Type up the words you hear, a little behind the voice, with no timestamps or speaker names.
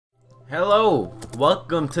Hello,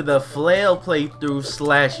 welcome to the flail playthrough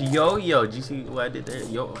slash yo-yo. Did you see what I did there?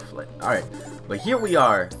 Alright, but here we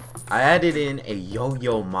are. I added in a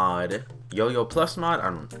yo-yo mod. Yo-yo plus mod? I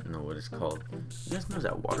don't know what it's called. You guys know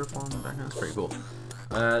that waterfall in the background? That's pretty cool.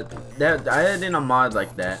 I added in a mod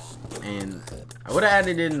like that, and I would have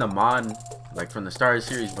added in the mod like from the start of the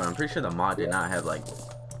series, but I'm pretty sure the mod did not have like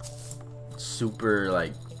super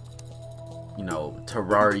like, you know,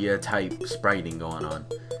 Terraria type spriting going on.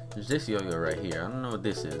 There's this yo-yo right here. I don't know what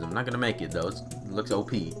this is. I'm not gonna make it though. It looks OP.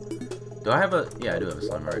 Do I have a? Yeah, I do have a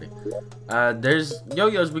slime already. There's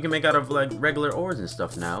yo-yos we can make out of like regular ores and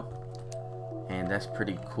stuff now, and that's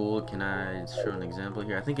pretty cool. Can I show an example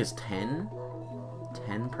here? I think it's 10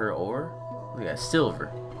 per ore. Look at that,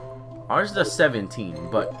 silver. Ours is 17,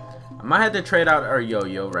 but I might have to trade out our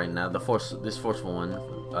yo-yo right now, this forceful one,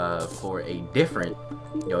 for a different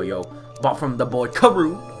yo-yo bought from the boy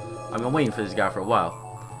Karu. I've been waiting for this guy for a while,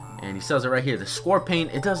 and he sells it right here. The score pain,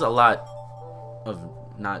 it does a lot of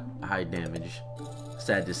not high damage,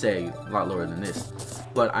 sad to say, a lot lower than this,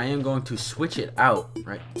 but I am going to switch it out,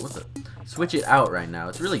 right? Switch it out right now.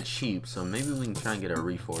 It's really cheap, so maybe we can try and get a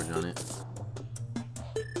reforge on it,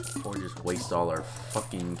 or just waste all our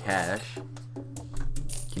fucking cash.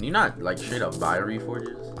 Can you not like straight up buy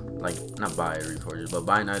reforges? Like, not buy reforges, but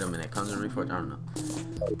buy an item and it comes in a reforge? I don't know.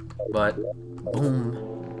 But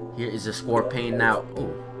boom, here is the score pane now.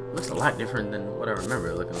 Oh, looks a lot different than what I remember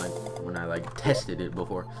it looking like when I like tested it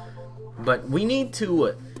before. But we need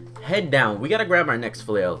to head down. We gotta grab our next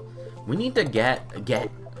flail. We need to get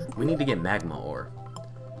magma ore,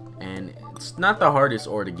 and it's not the hardest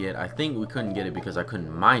ore to get. I think we couldn't get it because I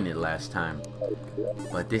couldn't mine it last time.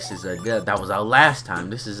 But this is that was our last time.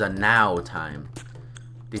 This is a now time.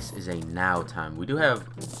 This is a now time. We do have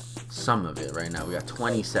some of it right now. We got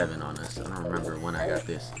 27 on us. I don't remember when I got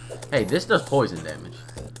this. Hey, this does poison damage,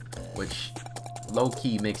 which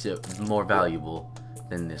low-key makes it more valuable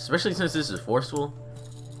than this. Especially since this is forceful.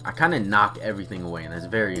 I kind of knock everything away, and that's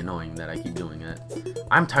very annoying that I keep doing that.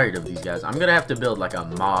 I'm tired of these guys. I'm gonna have to build like a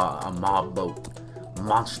mob boat,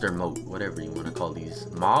 monster moat, whatever you want to call these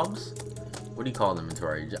mobs. What do you call them in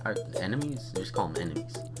Terraria? Enemies? Just call them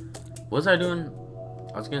enemies. What was I doing?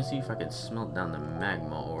 I was gonna see if I could smelt down the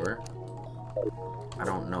magma ore. I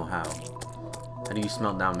don't know how. How do you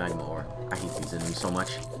smelt down magma ore? I hate these enemies so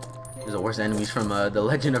much. These are the worst enemies from the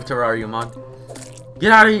Legend of Terraria mod.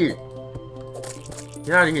 Get out of here!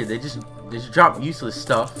 Get out of here! They just drop useless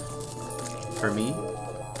stuff for me.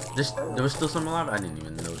 There was still some alive. I didn't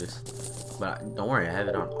even notice. But don't worry, I have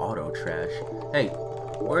it on auto trash. Hey,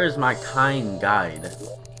 where is my kind guide?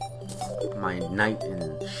 My knight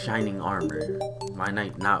in shining armor. My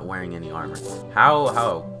knight not wearing any armor. How?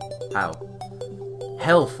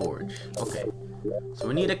 Hellforge. Okay. So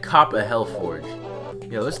we need to cop a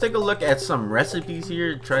Hellforge. Yeah, let's take a look at some recipes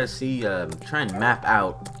here. Try to see, try and map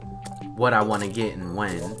out what I want to get and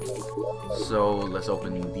when. So let's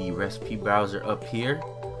open the recipe browser up here,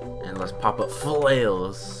 and let's pop up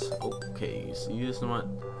flails. Okay, see this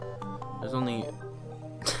one? There's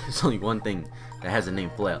only one thing that has a name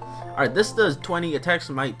flail. Alright, this does 20 attacks,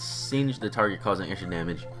 might singe the target, causing extra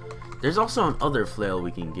damage. There's also another flail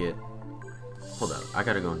we can get. Hold up, I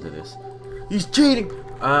gotta go into this. He's cheating!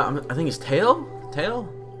 I think it's tail?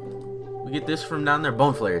 We get this from down there,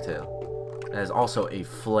 bone flare tail. That is also a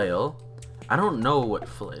flail. I don't know what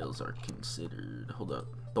flails are considered. Hold up,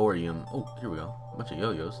 thorium. Oh, here we go, a bunch of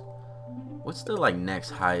yo-yos. What's the like next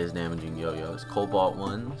highest damaging yo-yos? Cobalt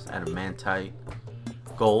ones, adamantite.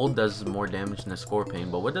 Gold does more damage than a score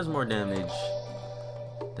pain, but what does more damage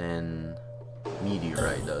than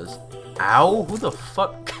meteorite does? Ow! Who the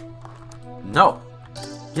fuck? No!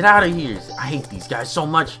 Get out of here! I hate these guys so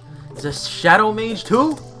much. Is this shadow mage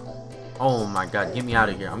too? Oh my god! Get me out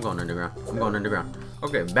of here! I'm going underground. I'm going underground.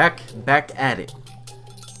 Okay, back at it.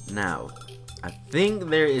 Now, I think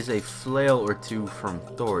there is a flail or two from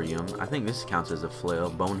thorium. I think this counts as a flail.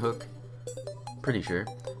 Bone hook. Pretty sure.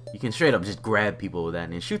 You can straight up just grab people with that,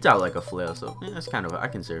 and it shoots out like a flail, so yeah, that's kind of, I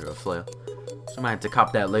consider it a flail. So I might have to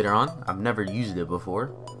cop that later on. I've never used it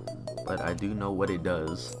before, but I do know what it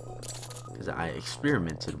does, because I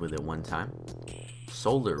experimented with it one time.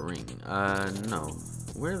 Solar ring, no.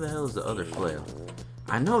 Where the hell is the other flail?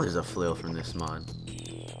 I know there's a flail from this mod.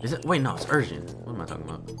 Is it? Wait, no, it's Urgent. What am I talking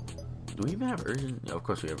about? Do we even have Urgent? Yeah, of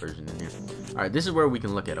course we have Urgent in here. Alright, this is where we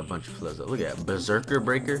can look at a bunch of flails. Look at that, Berserker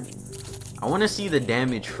Breaker. I want to see the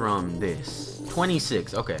damage from this.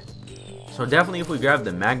 26, okay. So definitely if we grab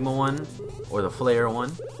the magma one, or the flare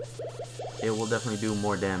one, it will definitely do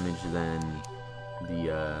more damage than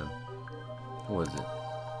the, what was it?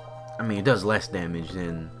 I mean, it does less damage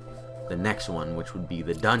than the next one, which would be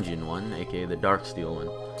the dungeon one, aka the dark steel one.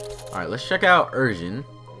 Alright, let's check out Urgent.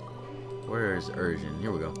 Where is Urgent?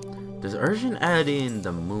 Here we go. Does Urgent add in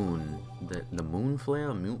the moon? The moon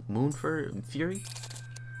flail? Moon fury?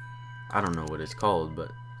 I don't know what it's called,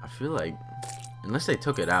 but I feel like, unless they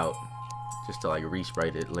took it out just to like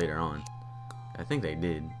resprite it later on. I think they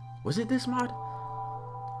did. Was it this mod?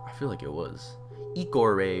 I feel like it was.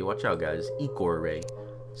 Eco-ray. Watch out, guys. Eco-ray.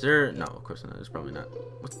 Is there? No, of course not. It's probably not.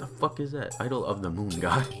 What the fuck is that? Idol of the moon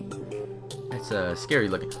god. That's scary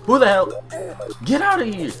looking. Who the hell? Get out of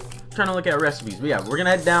here! I'm trying to look at recipes. But yeah, we're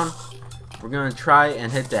gonna head down. We're gonna try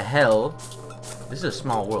and head to hell. This is a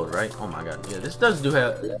small world, right? Oh my god. Yeah, this does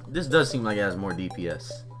seem like it has more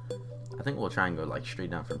DPS. I think we'll try and go like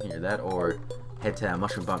straight down from here. That or head to that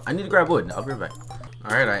mushroom bomb. I need to grab wood. I'll be right back.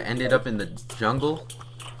 Alright, I ended up in the jungle.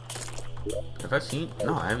 Have I seen?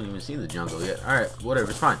 No, I haven't even seen the jungle yet. Alright,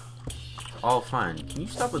 whatever, it's fine. It's all fine. Can you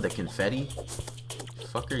stop with the confetti?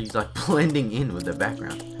 Fucker, he's like blending in with the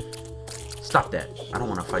background. Stop that. I don't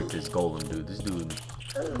want to fight this golem dude. This dude,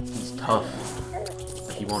 he's tough.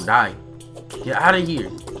 But he won't die. Get out of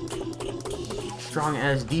here. Strong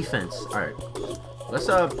ass defense. Alright. Let's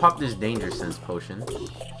pop this danger sense potion.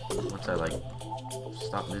 Once I like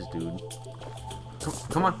stop this dude.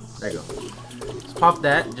 Come on. There you go. Let's pop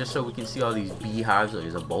that just so we can see all these beehives. Oh,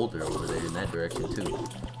 there's a boulder over there in that direction too.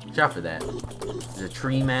 Watch out for that. There's a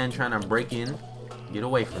tree man trying to break in. Get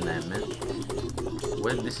away from that, man.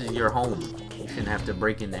 This is your home. You shouldn't have to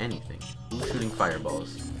break into anything. Who's shooting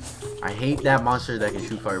fireballs? I hate that monster that can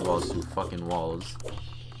shoot fireballs through fucking walls.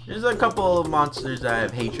 There's a couple of monsters that I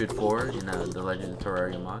have hatred for in the Legend of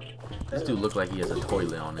Terraria mod. This dude looked like he has a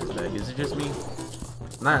toilet on his back. Is it just me?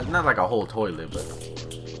 Not like a whole toilet, but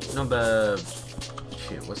you know the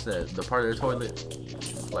shit. What's that? The part of the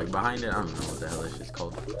toilet, like behind it. I don't know what the hell that shit's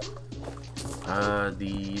called. I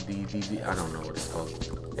don't know what it's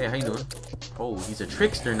called. Hey, how you doing? Oh, he's a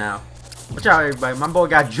trickster now. Watch out, everybody. My boy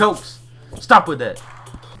got jokes. Stop with that.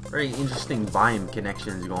 Very interesting biome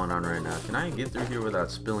connections going on right now. Can I get through here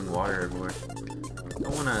without spilling water everywhere?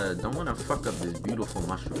 Don't wanna fuck up this beautiful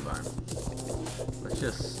mushroom biome.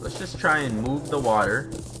 Let's just try and move the water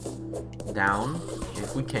down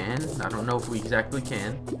if we can. I don't know if we exactly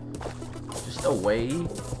can. Just away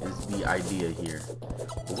is the idea here.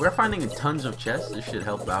 But we're finding tons of chests. This should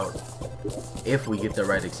help out if we get the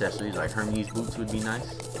right accessories. Like Hermes boots would be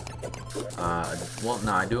nice. Well,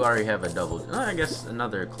 no, I do already have a double. I guess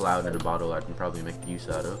another cloud in a bottle I can probably make use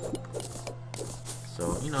out of.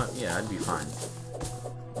 So, you know, yeah, I'd be fine.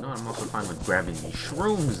 You know, I'm also fine with grabbing these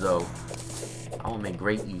shrooms, though. I will make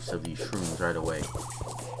great use of these shrooms right away.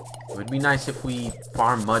 It would be nice if we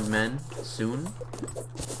farm mudmen soon,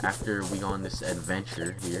 after we go on this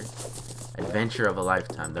adventure here. Adventure of a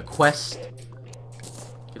lifetime. The quest.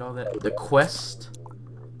 Get all that? The quest.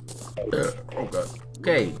 Oh god.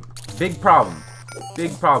 Okay. Big problem.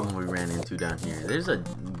 Big problem we ran into down here. There's a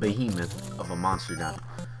behemoth of a monster down here.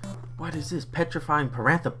 What is this? Petrifying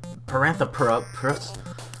paranthropus.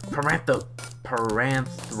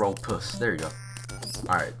 There you go.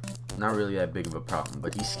 Alright. Not really that big of a problem.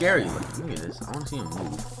 But he's scary looking. Look at this. I want to see him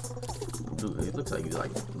move. Dude, it looks like he's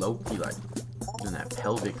like low-key like doing that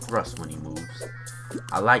pelvic thrust when he moves.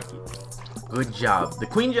 I like it. Good job. The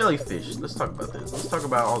queen jellyfish. Let's talk about this. Let's talk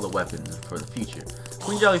about all the weapons for the future.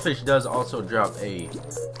 Queen jellyfish does also drop a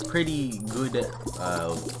pretty good,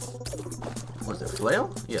 was it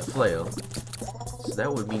flail? Yeah, flail. So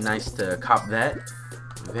that would be nice to cop that.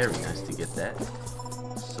 Very nice to get that.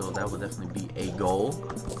 So that would definitely be a goal.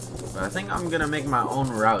 But I think I'm gonna make my own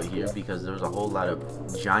route here because there's a whole lot of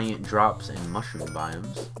giant drops and mushroom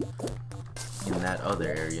biomes in that other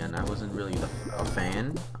area, and I wasn't really a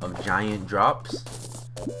fan of giant drops.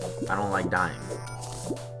 I don't like dying.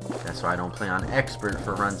 That's why I don't play on expert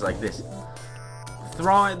for runs like this.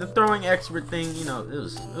 The throwing expert thing, you know, it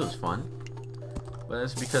was fun. But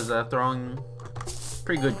that's because throwing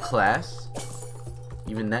pretty good class.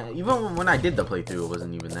 Even when I did the playthrough, it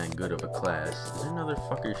wasn't even that good of a class. Is there another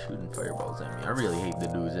fucker shooting fireballs at me? I really hate the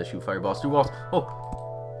dudes that shoot fireballs through walls.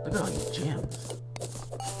 Oh, look at all these gems.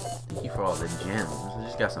 Thank you for all the gems. I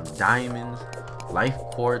just got some diamonds, life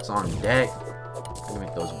quartz on deck. I can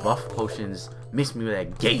make those buff potions. Miss me with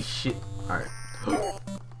that gay shit. Alright.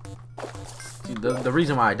 See, the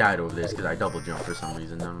reason why I died over there is because I double jumped for some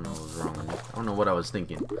reason. I don't know what was wrong with me. I don't know what I was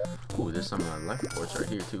thinking. Ooh, there's some life quartz right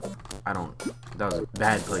here too. That was a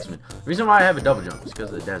bad placement. The reason why I have a double jump is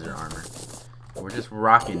because of the desert armor. We're just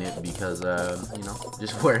rocking it because, you know,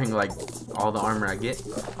 just wearing like all the armor I get.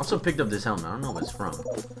 Also picked up this helmet. I don't know what it's from.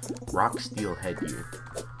 Rock steel headgear.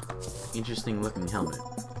 Interesting looking helmet.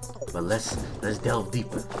 But let's delve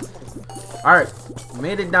deeper. Alright,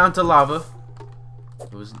 made it down to lava.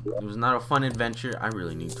 It was not a fun adventure. I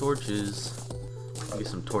really need torches. Get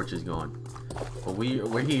some torches going. But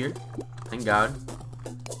we're here. Thank God.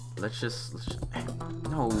 Let's just hey,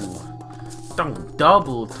 no. Don't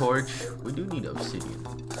double torch. We do need obsidian.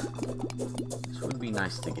 This would be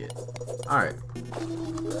nice to get. Alright.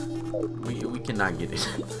 We cannot get it.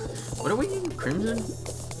 What are we in? Crimson?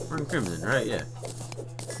 We're in crimson, right? Yeah.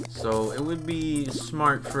 So it would be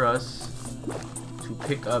smart for us to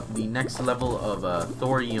pick up the next level of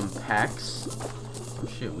thorium packs. Oh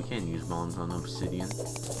shit, we can't use bombs on obsidian.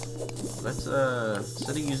 Let's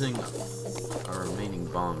instead of using our remaining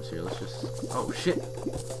bombs here, let's just oh shit.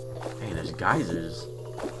 Hey, there's geysers.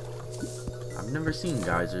 I've never seen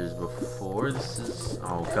geysers before. This is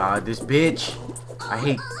oh god, this bitch. I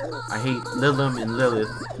hate Lilum and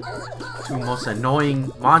Lilith. Two most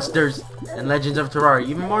annoying monsters in Legends of Terraria.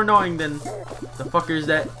 Even more annoying than the fuckers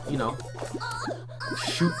that, you know,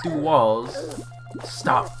 shoot through walls.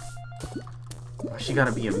 Stop. She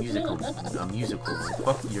gotta be a musical one.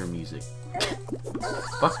 Fuck your music.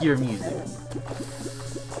 Fuck your music.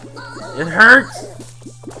 It hurts!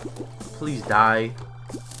 Please die.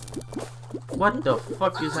 What the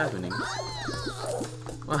fuck is happening?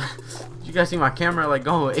 Did you guys see my camera like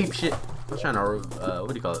going ape shit? I was trying to what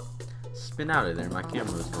do you call it? Spin out of there. My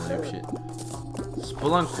camera was going ape shit.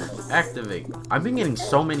 Spelunker, activate. I've been getting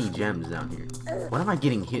so many gems down here. What am I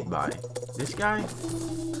getting hit by? This guy?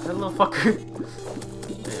 That little fucker?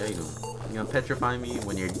 Hey, how you doing? You gonna petrify me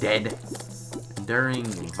when you're dead? Enduring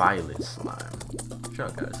violet slime.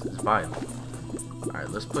 Shut up, guys. It's violet. Alright,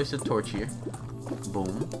 let's place a torch here.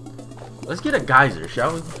 Boom. Let's get a geyser,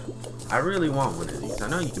 shall we? I really want one of these. I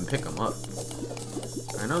know you can pick them up.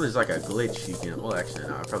 I know there's like a glitch you can... Well, actually,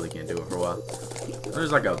 no, I probably can't do it for a while.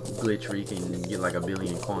 There's like a glitch where you can get like 1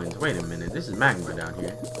 billion coins. Wait a minute. This is magma down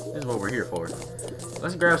here. This is what we're here for.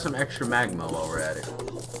 Let's grab some extra magma while we're at it.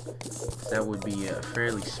 That would be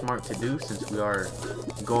fairly smart to do since we are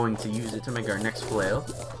going to use it to make our next flail.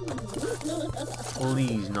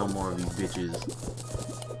 Please, no more of these bitches.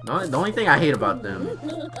 The only thing I hate about them,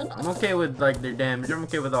 I'm okay with like their damage, I'm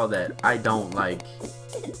okay with all that. I don't like,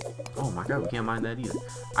 oh my god, we can't mind that either.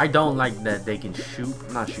 I don't like that they can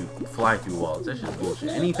fly through walls. That's just bullshit.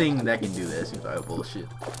 Anything that can do that seems like bullshit.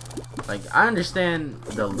 Like, I understand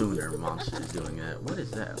the lunar monsters doing that. What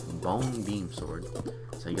is that? Bone beam sword.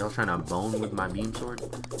 So y'all trying to bone with my beam sword?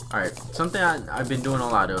 Alright, something I've been doing a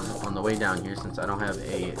lot of on the way down here since I don't have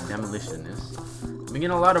a demolitionist. I've been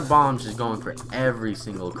getting a lot of bombs just going for every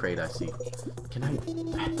single crate I see. Can I...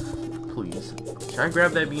 Please. Should I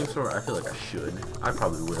grab that beam sword? I feel like I should. I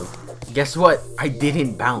probably will. Guess what? I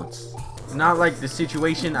didn't bounce. Not like the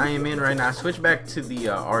situation I am in right now. I switched back to the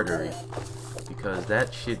artery. Because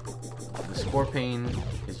that shit... The spore pain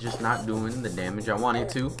is just not doing the damage I want it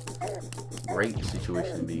to. Great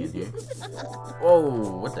situation to be in here.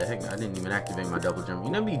 Whoa, what the heck? I didn't even activate my double jump.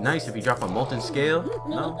 You know, it'd be nice if you drop a molten scale.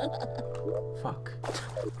 No? Fuck.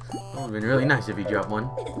 That would have been really nice if you dropped one.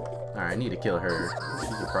 Alright, I need to kill her.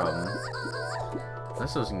 She's a problem.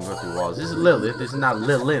 That's so she can go through walls. This is Lilith. This is not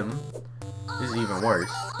Lilim. This is even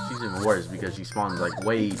worse. She's even worse because she spawns like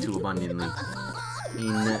way too abundantly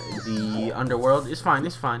in the underworld. It's fine.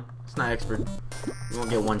 It's fine. It's not expert. We won't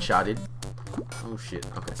get one-shotted. Oh shit.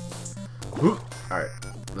 Okay. Alright,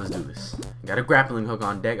 let's do this. Got a grappling hook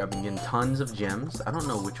on deck. I've been getting tons of gems. I don't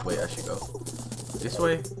know which way I should go. This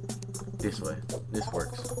way? This way. This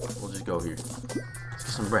works. We'll just go here. Let's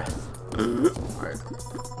get some breath. Alright,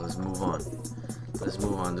 let's move on. Let's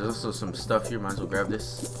move on. There's also some stuff here. Might as well grab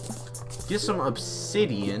this. Get some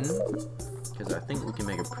obsidian. Because I think we can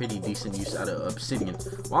make a pretty decent use out of obsidian.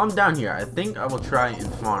 While I'm down here, I think I will try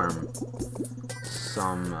and farm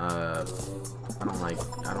some, I don't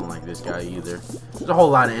like this guy either. There's a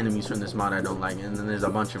whole lot of enemies from this mod I don't like, and then there's a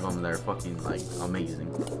bunch of them that are fucking like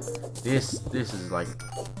amazing. This is like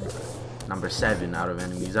number 7 out of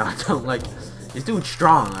enemies I don't like. This dude's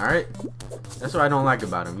strong, alright? That's what I don't like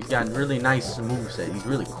about him. He's got a really nice moveset. He's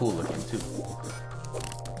really cool looking too.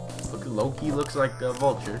 Look, Loki looks like a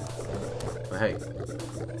vulture. But hey,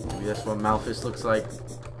 maybe that's what Malphus looks like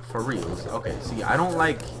for reals. Okay, see, I don't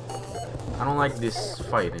like this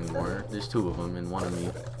fight anymore. There's 2 of them and 1 of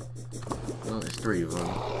me. No, there's 3 of them.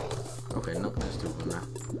 Okay, no, there's 2 of them now.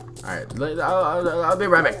 Alright, I'll be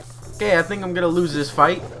right back. Okay, I think I'm gonna lose this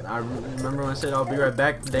fight. I remember when I said I'll be right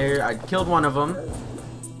back there. I killed 1 of them.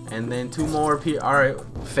 And then 2 more appear. Alright,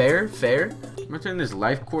 fair. I'm gonna turn this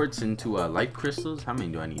life quartz into life crystals. How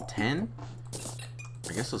many do I need? 10?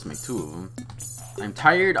 I guess let's make 2 of them. I'm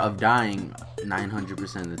tired of dying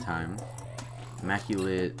 900% of the time.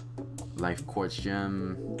 Immaculate Life Quartz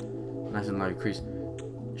Gem. Nothing like increase.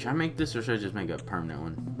 Should I make this or should I just make a permanent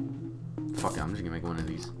one? Fuck it, I'm just gonna make one of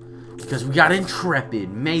these. Because we got Intrepid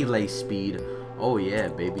Melee Speed. Oh yeah,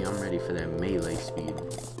 baby, I'm ready for that melee speed.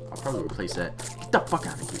 I'll probably replace that. Get the fuck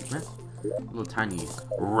out of here, man. Little tiny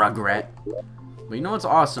rugrat. But you know what's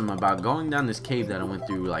awesome about going down this cave that I went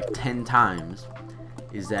through like 10 times?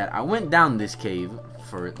 Is that I went down this cave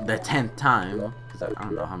for the 10th time. Because I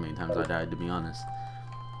don't know how many times I died, to be honest.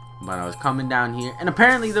 But I was coming down here. And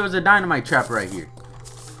apparently there was a dynamite trap right here.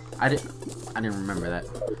 I didn't remember that.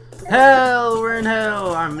 Hell, we're in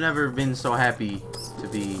hell. I've never been so happy to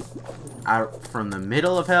be out from the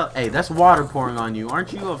middle of hell. Hey, that's water pouring on you.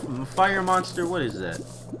 Aren't you a fire monster? What is that?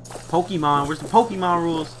 Pokemon. Where's the Pokemon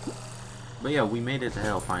rules? But yeah, we made it to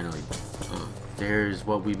hell finally. There's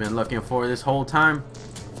what we've been looking for this whole time.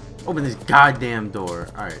 Open this goddamn door.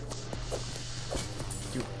 Alright.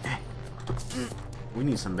 We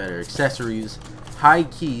need some better accessories. High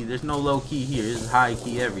key. There's no low key here. This is high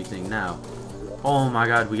key everything now. Oh my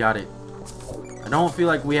god, we got it. I don't feel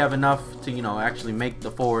like we have enough to, you know, actually make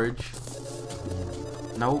the forge.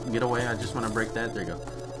 No, get away. I just want to break that. There you go.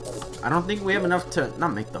 I don't think we have enough to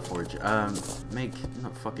not make the forge. No,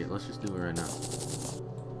 fuck it. Let's just do it right now.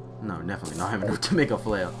 No, definitely not have enough to make a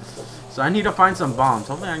flail. So I need to find some bombs.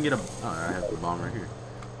 Hopefully I can get a. Oh, I have the bomb right here.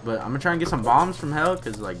 But I'm gonna try and get some bombs from hell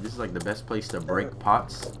because like this is like the best place to break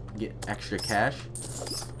pots, get extra cash.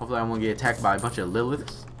 Hopefully I won't get attacked by a bunch of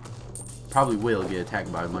Liliths. Probably will get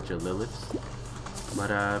attacked by a bunch of Liliths.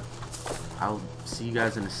 But I'll see you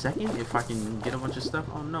guys in a second if I can get a bunch of stuff.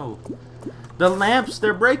 Oh no. The lamps,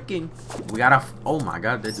 they're breaking. We got a, oh my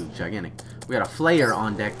god, that dude's gigantic. We got a flare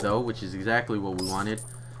on deck though, which is exactly what we wanted.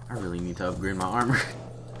 I really need to upgrade my armor.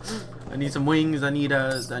 I need some wings, I need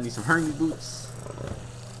some Hermit boots.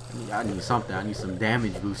 I need something. I need some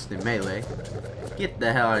damage boost in melee. Get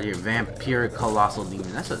the hell out of here, Vampire Colossal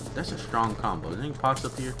Demon. That's a strong combo. Is there any pots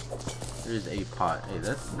up here? There's a pot. Hey,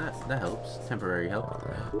 that helps. Temporary help.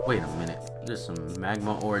 Wait a minute. There's some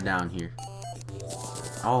magma ore down here.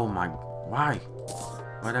 Oh my, why?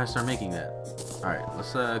 Why did I start making that? Alright,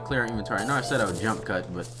 let's clear our inventory. I know I said I would jump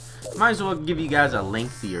cut, but might as well give you guys a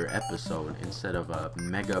lengthier episode instead of a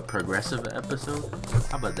mega progressive episode.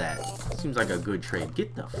 How about that? Seems like a good trade.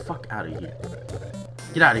 Get the fuck out of here.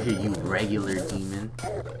 Get out of here, you regular demon.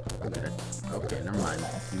 Okay, never mind.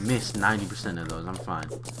 You missed 90% of those. I'm fine.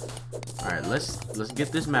 Alright, let's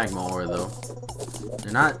get this magma ore though.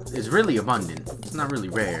 They're not, it's really abundant. It's not really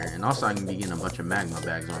rare. And also I can be getting a bunch of magma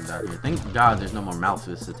bags on down here. Thank God there's no more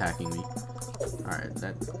Malthus attacking me. Alright,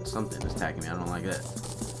 that something is attacking me. I don't like that.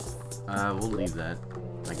 We'll leave that,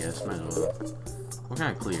 I guess. Might as well. What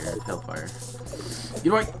kind of clear? Hellfire.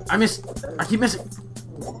 You know what? I missed. I keep missing.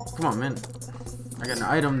 Come on, man. I got an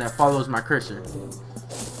item that follows my cursor.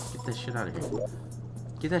 Get that shit out of here.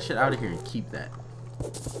 Get that shit out of here and keep that.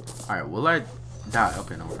 Alright, will I die?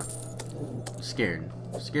 Okay, no, we're not. I'm scared.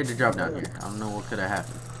 I'm scared to drop down here. I don't know what could have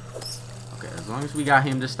happened. Okay, as long as we got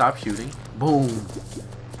him to stop shooting. Boom.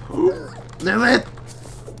 Lilith!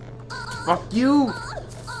 Fuck you!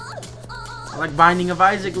 I like Binding of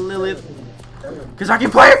Isaac, Lilith. Because I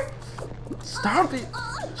can play it! Stop it!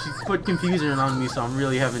 She put confusion on me, so I'm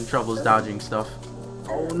really having troubles dodging stuff.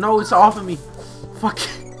 Oh no, it's off of me. Fuck.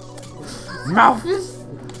 Malthus?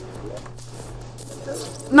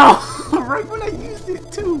 No! Right when I used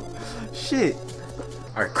it too. Shit.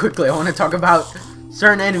 Alright, quickly, I want to talk about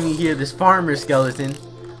certain enemy here, this farmer skeleton.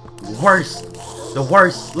 Worst. The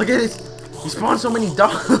worst. Look at this. He spawned so many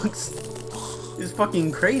dogs. It's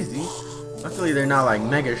fucking crazy. Luckily they're not like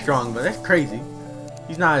mega strong, but that's crazy.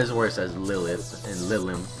 He's not as worse as Lilith and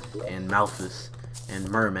Lilim and Malthus and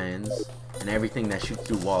Mermans and everything that shoots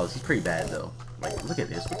through walls. He's pretty bad though. Like, look at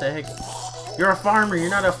this. What the heck? You're a farmer. You're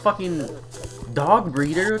not a fucking dog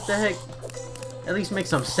breeder. What the heck? At least make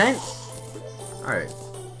some sense. Alright.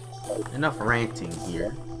 Enough ranting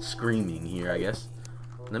here. Screaming here, I guess.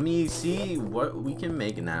 Let me see what we can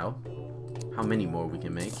make now. How many more we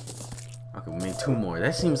can make. Okay, we made 2 more.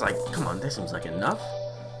 That seems like, come on, that seems like enough.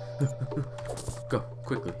 Go,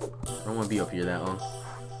 quickly. I don't want to be up here that long.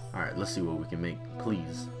 Alright, let's see what we can make,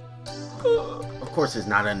 please. Of course it's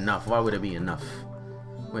not enough. Why would it be enough?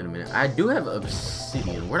 Wait a minute. I do have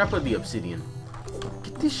obsidian. Where'd I put the obsidian?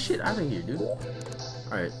 Get this shit out of here, dude.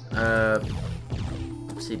 Alright,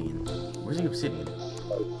 obsidian. Where's the obsidian?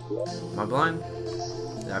 Am I blind?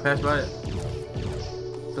 Did I pass by it?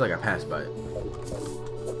 I feel like I passed by it.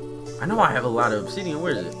 I know I have a lot of obsidian.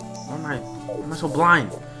 Where is it? Why am I so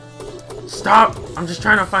blind? Stop! I'm just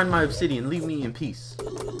trying to find my obsidian. Leave me in peace.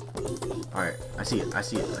 Alright, I see it. I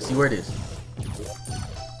see it. I see where it is.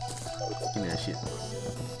 Give me that shit.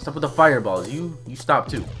 Stop with the fireballs. You stop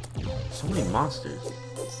too. So many monsters.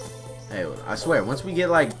 Hey, I swear, once we get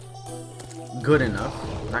like good enough,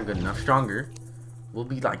 not good enough, stronger, we'll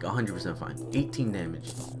be like 100% fine. 18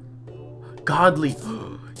 damage. Godly.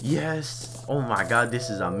 Yes. Oh my god, this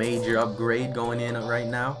is a major upgrade going in right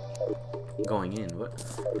now. Going in, what?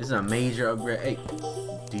 This is a major upgrade. Hey,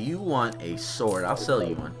 do you want a sword? I'll sell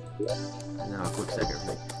you one. And then I'll quick stack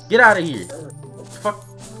everything. Get out of here. Fuck.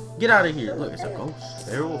 Get out of here. Look, it's a ghost.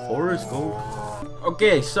 Feral forest ghost.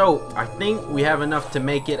 Okay, so I think we have enough to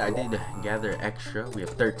make it. I did gather extra. We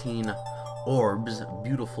have 13 orbs.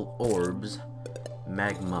 Beautiful orbs.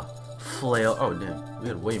 Magma. Flail. Oh, damn. We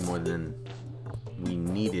had way more than we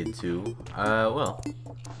needed to. Well.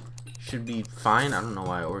 Should be fine. I don't know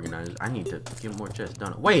why I organized. I need to get more chests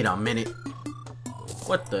done. Wait a minute.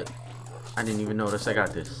 What the? I didn't even notice I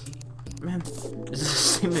got this. Man, this is the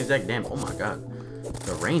same exact damn. Oh my god.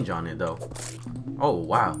 The range on it though. Oh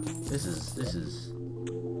wow. This is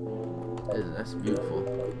that's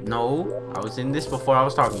beautiful. No, I was in this before I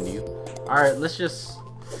was talking to you. Alright, let's just.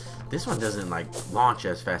 This one doesn't like launch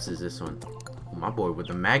as fast as this one. My boy with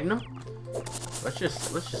the Magnum. Let's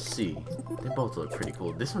just see. They both look pretty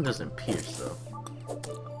cool. This one doesn't pierce though.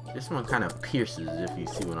 This one kind of pierces, if you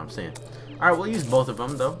see what I'm saying. Alright, we'll use both of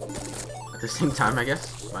them though. At the same time, I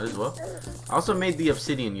guess. Might as well. I also made the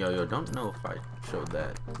obsidian yo-yo. Don't know if I showed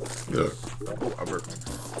that. Oh, I burped.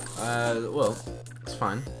 Well, it's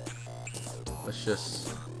fine. Let's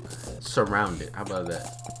just surround it. How about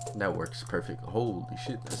that? That works perfect. Holy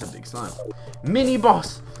shit, that's a big slime. Mini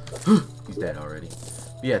boss! He's dead already.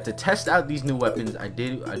 But yeah, to test out these new weapons, I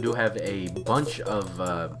do have a bunch of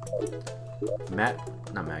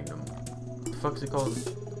not Magnum. What the fuck's it called?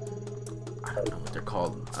 I don't know what they're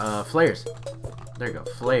called. Flares. There you go.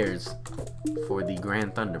 Flares for the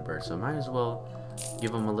Grand Thunderbird. So I might as well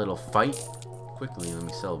give them a little fight. Quickly, let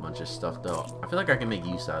me sell a bunch of stuff though. I feel like I can make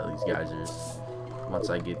use out of these geysers once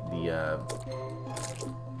I get the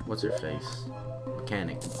what's her face?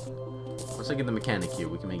 Mechanic. Once I get the mechanic here,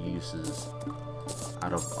 we can make uses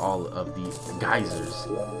out of all of the geysers.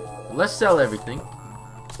 Let's sell everything.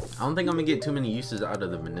 I don't think I'm gonna get too many uses out of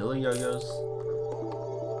the vanilla yo-yos.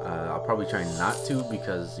 I'll probably try not to,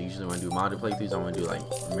 because usually when I do modded playthroughs, I want to do like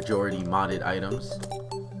majority modded items.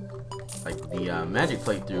 Like the magic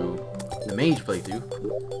playthrough, the mage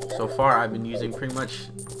playthrough. So far, I've been using pretty much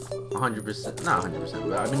 100%, not 100%,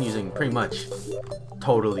 but I've been using pretty much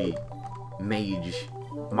totally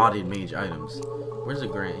modded mage items. Where's the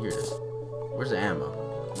grand? Here it is. Where's the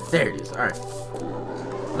ammo? There it is. Alright.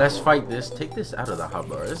 Let's fight this. Take this out of the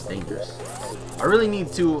hotbar. That's dangerous. I really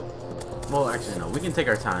need to. Well, actually, no. We can take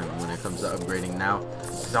our time when it comes to upgrading now.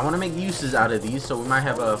 Because I want to make uses out of these. So we might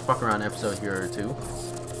have a fuck around episode here or two.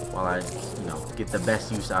 While I, get the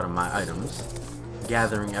best use out of my items.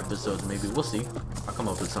 Gathering episodes, maybe. We'll see. I'll come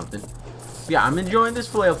up with something. But yeah, I'm enjoying this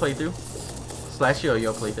flail playthrough. Slash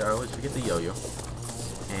yo-yo playthrough. I always forget the yo-yo.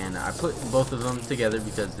 And I put both of them together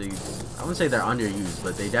because they, I wouldn't say they're underused,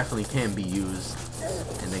 but they definitely can be used,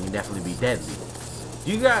 and they can definitely be deadly.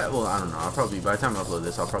 You got, well, I don't know, I'll probably, by the time I upload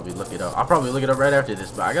this, I'll probably look it up. I'll probably look it up right after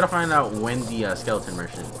this, but I gotta find out when the skeleton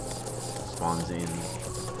merchant spawns in.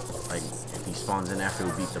 Like, if he spawns in after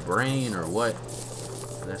we beat the brain, or what.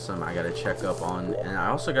 That's something I gotta check up on. And I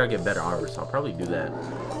also gotta get better armor, so I'll probably do that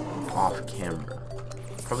off camera.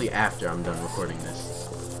 Probably after I'm done recording this.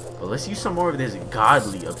 But let's use some more of this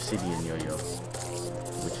godly obsidian yo-yo,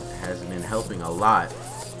 which has been helping a lot.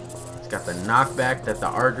 It's got the knockback that the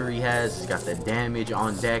artery has. It's got the damage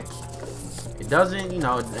on deck. It doesn't, it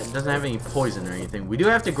doesn't have any poison or anything. We do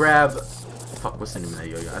have to grab, fuck, what's the name of that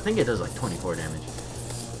yo-yo? I think it does like 24 damage.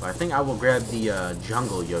 But I think I will grab the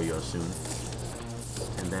jungle yo-yo soon.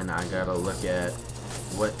 And then I gotta look at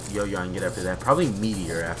what yo-yo I can get after that. Probably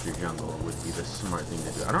meteor after jungle would be the smart thing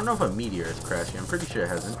to do. I don't know if a meteor is crashing. I'm pretty sure it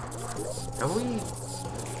hasn't. Have we?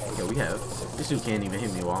 Yeah, we have. This dude can't even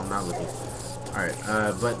hit me while I'm not looking. Alright,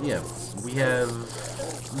 but yeah, we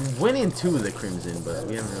went into the crimson, but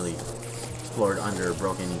we haven't really explored under or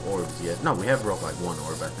broke any orbs yet. No, we have broke like one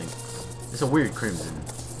orb, I think. It's a weird crimson,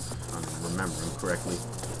 if I'm remembering correctly.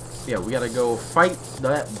 Yeah, we gotta go fight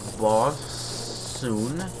that boss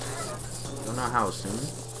soon. Don't know how soon,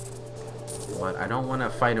 but I don't want to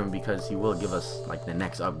fight him because he will give us like the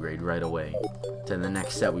next upgrade right away to the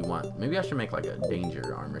next set we want. Maybe I should make like a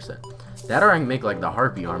danger armor set. That, or I can make like the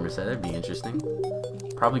harpy armor set. That'd be interesting.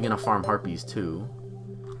 Probably gonna farm harpies too.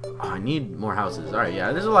 Oh, I need more houses. Alright,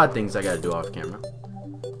 yeah, there's a lot of things I gotta do off camera.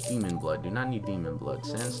 Demon blood. Do not need demon blood.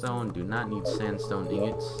 Sandstone. Do not need sandstone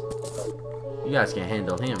ingots. You guys can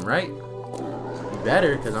handle him, right? You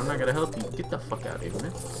better, because I'm not gonna help you. Get the fuck out of here,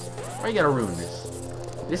 man. Why you gotta ruin this?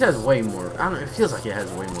 This has way more. I don't know. It feels like it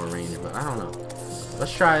has way more range, but I don't know.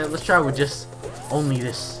 Let's try it. Let's try with just only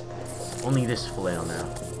this flail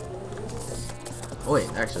now. Oh wait,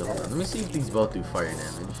 actually, hold on. Let me see if these both do fire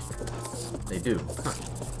damage. They do. Huh.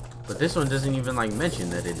 But this one doesn't even like mention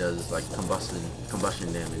that it does like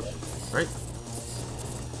combustion damage, right?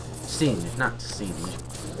 Singe, not singe.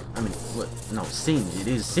 I mean, what? No, singe. It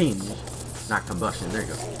is singe, not combustion. There you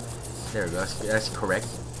go. There we go. That's correct.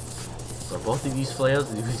 But both of these flails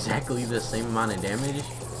do exactly the same amount of damage.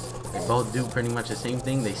 They both do pretty much the same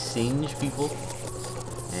thing. They singe people,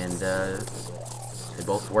 and they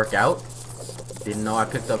both work out. Didn't know I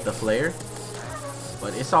picked up the flare,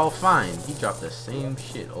 but it's all fine. He dropped the same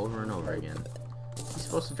shit over and over again. He's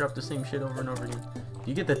supposed to drop the same shit over and over again. Do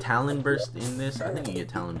you get the Talon Burst in this? I think you get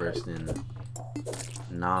Talon Burst in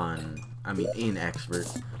in expert.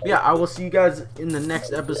 But yeah, I will see you guys in the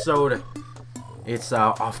next episode. It's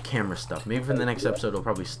off-camera stuff. Maybe for the next episode, we'll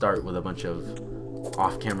probably start with a bunch of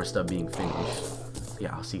off-camera stuff being finished.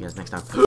 Yeah, I'll see you guys next time.